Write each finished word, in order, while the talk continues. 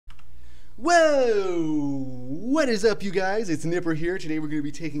Whoa! What is up, you guys? It's Nipper here. Today we're going to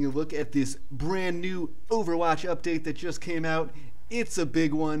be taking a look at this brand new Overwatch update that just came out. It's a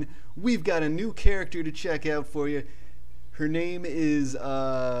big one. We've got a new character to check out for you. Her name is,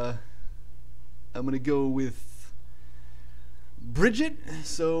 I'm going to go with Brigitte.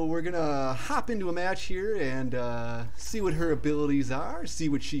 So we're going to hop into a match here and see what her abilities are, see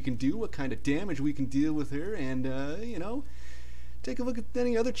what she can do, what kind of damage we can deal with her, and, take a look at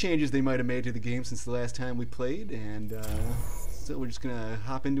any other changes they might have made to the game since the last time we played. And so we're just gonna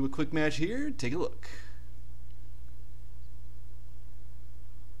hop into a quick match here, take a look.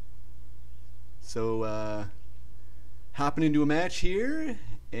 So hopping into a match here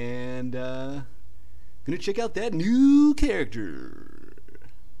and gonna check out that new character.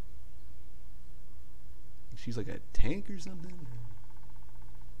 She's like a tank or something.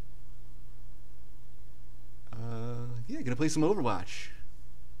 Yeah, gonna play some Overwatch.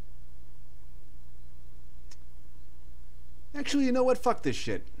 Actually, you know what? Fuck this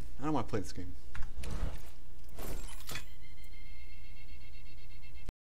shit. I don't want to play this game.